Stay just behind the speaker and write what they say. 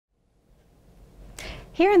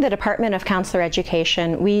Here in the Department of Counselor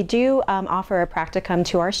Education, we do offer a practicum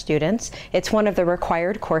to our students. It's one of the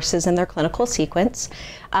required courses in their clinical sequence.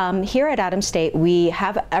 Here at Adams State, we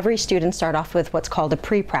have every student start off with what's called a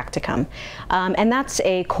pre-practicum. And that's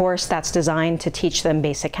a course that's designed to teach them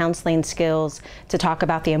basic counseling skills, to talk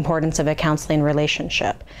about the importance of a counseling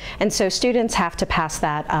relationship. And so students have to pass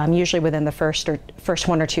that usually within the first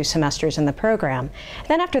 1 or 2 semesters in the program.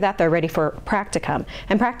 Then after that, they're ready for practicum.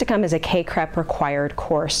 And practicum is a K-CREP required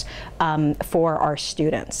course for our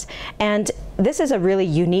students. And this is a really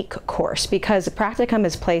unique course because practicum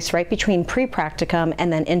is placed right between pre-practicum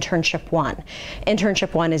and then internship 1.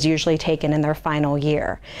 Internship 1 is usually taken in their final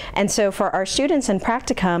year. And so for our students in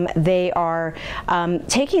practicum, they are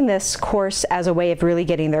taking this course as a way of really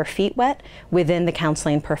getting their feet wet within the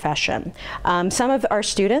counseling profession. Some of our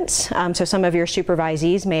students, so some of your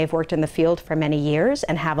supervisees may have worked in the field for many years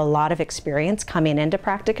and have a lot of experience coming into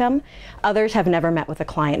practicum. Others have never met with a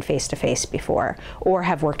client face-to-face before or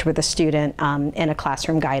have worked with a student in a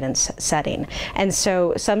classroom guidance setting. And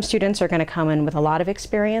so some students are going to come in with a lot of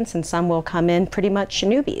experience and some will come in pretty much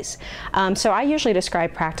newbies. So I usually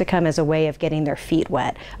describe practicum as a way of getting their feet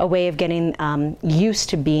wet, a way of getting used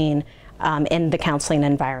to being in the counseling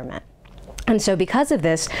environment. And so because of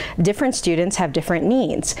this, different students have different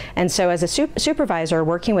needs. And so as a supervisor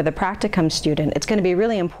working with a practicum student, it's going to be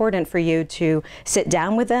really important for you to sit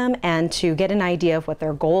down with them and to get an idea of what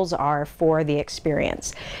their goals are for the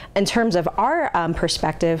experience. In terms of our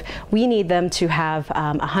perspective, we need them to have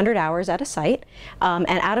 100 hours at a site. And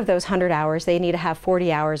out of those 100 hours, they need to have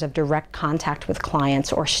 40 hours of direct contact with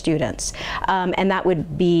clients or students. And that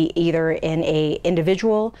would be either in an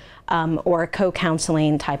individual or a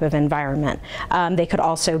co-counseling type of environment. They could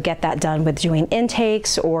also get that done with doing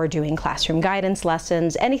intakes or doing classroom guidance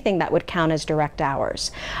lessons, anything that would count as direct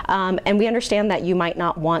hours. And we understand that you might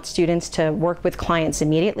not want students to work with clients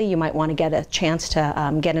immediately. You might want to get a chance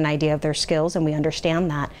to get an idea of their skills, and we understand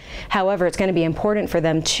that. However, it's going to be important for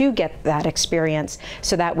them to get that experience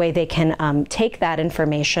so that way they can take that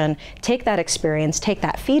information, take that experience, take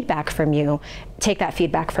that feedback from you, take that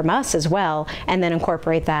feedback from us as well, and then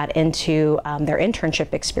incorporate that into their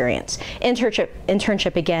internship experience.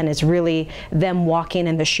 Internship again is really them walking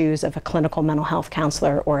in the shoes of a clinical mental health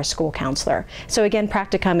counselor or a school counselor. So again,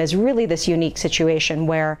 practicum is really this unique situation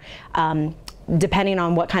where depending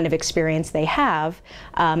on what kind of experience they have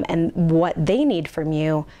and what they need from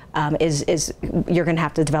you, you're going to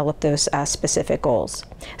have to develop those specific goals.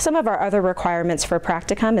 Some of our other requirements for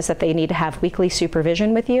practicum is that they need to have weekly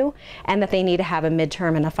supervision with you and that they need to have a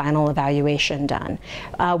midterm and a final evaluation done.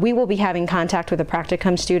 We will be having contact with the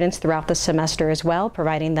practicum students throughout the semester as well,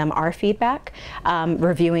 providing them our feedback,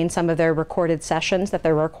 reviewing some of their recorded sessions that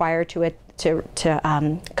they're required to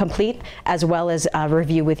complete, as well as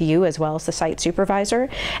review with you as well as the site supervisor.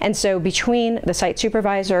 And so between the site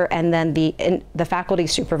supervisor and then the faculty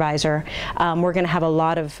supervisor, we're going to have a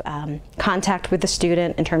lot of contact with the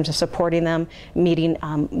student in terms of supporting them, meeting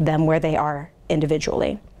them where they are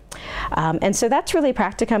individually. And so that's really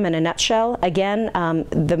practicum in a nutshell. Again,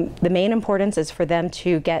 the main importance is for them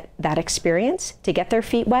to get that experience, to get their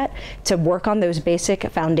feet wet, to work on those basic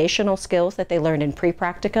foundational skills that they learned in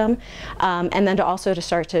pre-practicum, and then to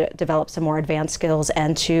start to develop some more advanced skills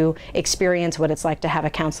and to experience what it's like to have a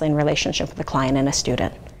counseling relationship with a client and a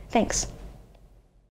student. Thanks.